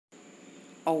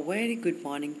A very good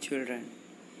morning, children.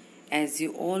 As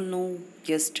you all know,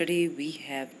 yesterday we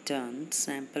have done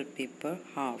sample paper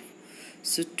half.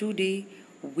 So today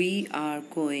we are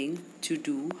going to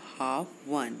do half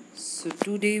 1. So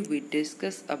today we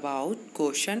discuss about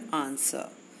question answer.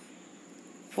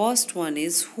 First one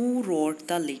is who wrote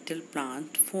the Little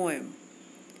Plant poem?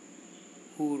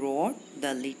 Who wrote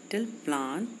the Little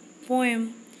Plant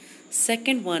poem?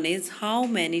 Second one is how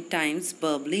many times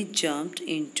Bubbly jumped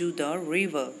into the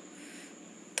river?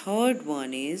 Third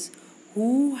one is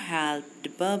who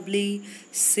helped Bubbly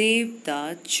save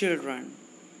the children?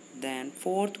 Then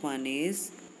fourth one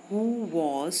is who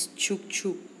was Chuk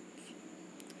Chuk?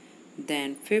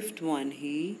 Then fifth one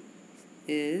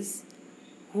is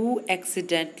who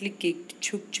accidentally kicked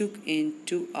Chuk Chuk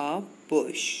into a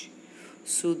bush?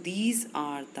 So these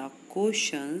are the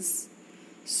questions.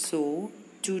 So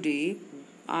today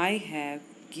I have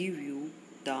give you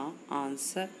the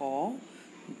answer of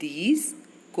these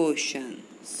questions.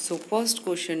 So first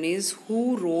question is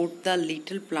who wrote the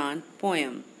Little Plant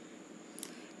poem?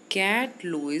 Cat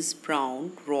Louis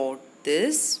Brown wrote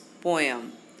this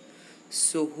poem.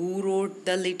 So who wrote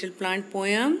the Little Plant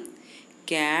poem?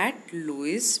 Cat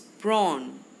Louis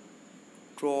Brown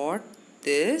wrote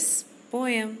this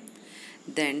poem.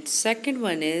 Then second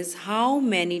one is how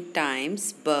many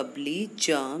times Bubbly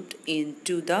jumped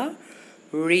into the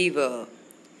river?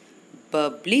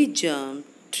 Bubbly jumped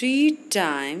 3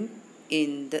 times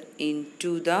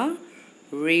into the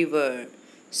river.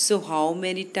 So how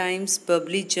many times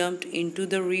Bubbly jumped into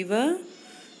the river?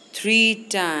 3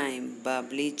 times.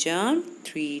 Bubbly jumped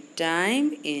 3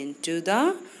 times into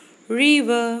the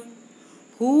river.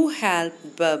 Who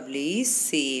helped Bubbly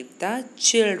save the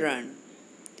children?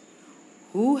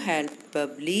 Who helped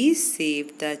Bubbly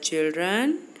save the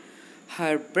children?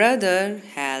 Her brother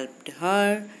helped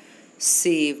her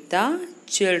save the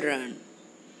children.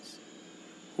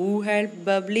 Who helped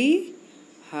Bubbly?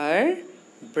 Her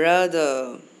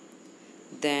brother.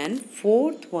 Then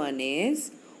fourth one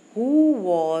is who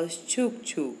was Chuk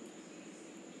Chuk?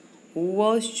 Who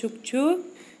was Chuk Chuk?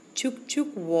 Chuk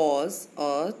Chuk was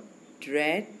a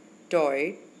red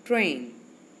toy train.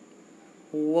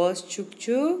 Who was Chuk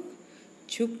Chuk?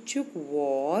 Chuk Chuk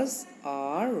was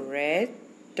a red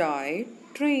toy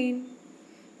train.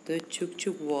 The Chuk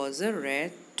Chuk was a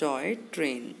red toy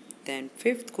train. Then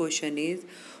fifth question is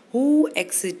who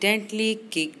accidentally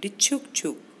kicked Chuk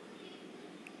Chuk?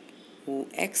 Who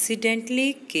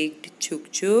accidentally kicked Chuk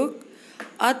Chuk?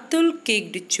 Atul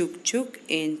kicked Chuk Chuk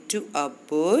into a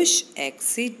bush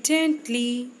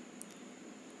accidentally.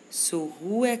 So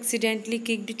who accidentally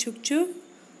kicked Chuk Chuk?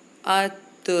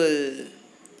 Atul.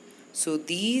 So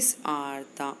these are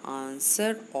the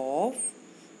answer of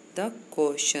the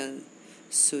question.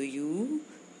 So you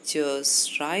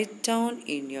just write down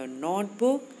in your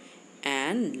notebook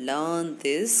and learn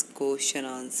this question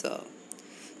answer.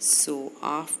 So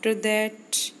after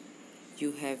that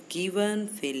you have given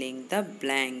filling the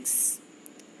blanks.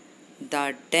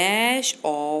 The dash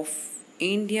of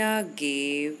India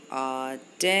gave a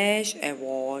dash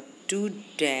award to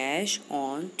dash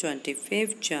on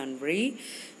 25th January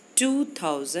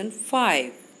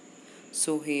 2005.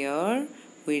 So here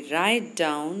we write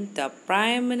down the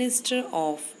Prime Minister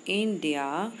of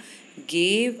India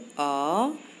gave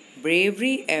a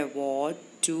bravery award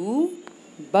to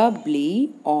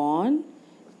Bubbly on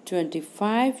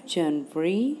 25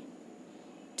 January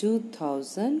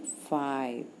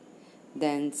 2005.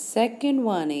 Then second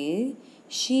one is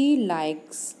she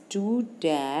likes to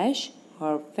dash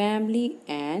her family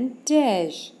and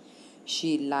dash.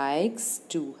 She likes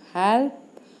to help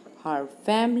her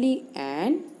family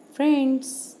and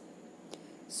friends.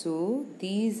 So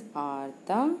these are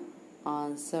the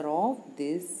answer of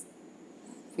this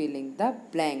filling the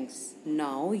blanks.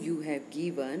 Now you have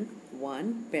given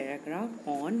one paragraph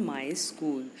on my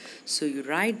school. So you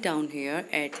write down here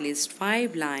at least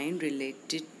 5 lines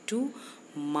related to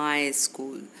my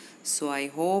school. So I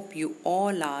hope you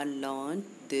all are learned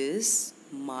this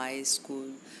my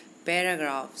school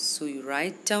paragraph. So you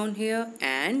write down here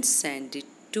and send it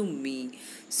to me.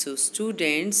 So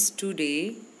students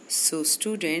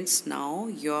now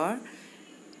your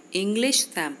English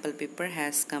sample paper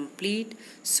has complete.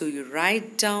 So you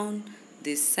write down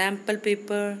this sample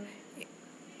paper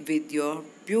with your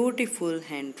beautiful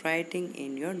handwriting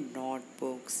in your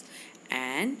notebooks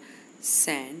and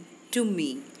send to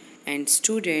me. And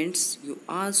students, you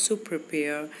also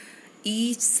prepare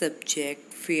each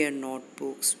subject fair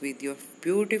notebooks with your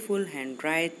beautiful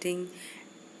handwriting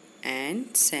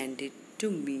and send it to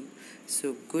me.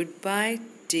 So goodbye,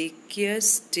 take care,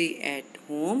 stay at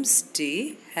home,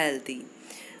 stay healthy.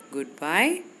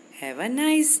 Goodbye, Have a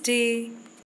nice day.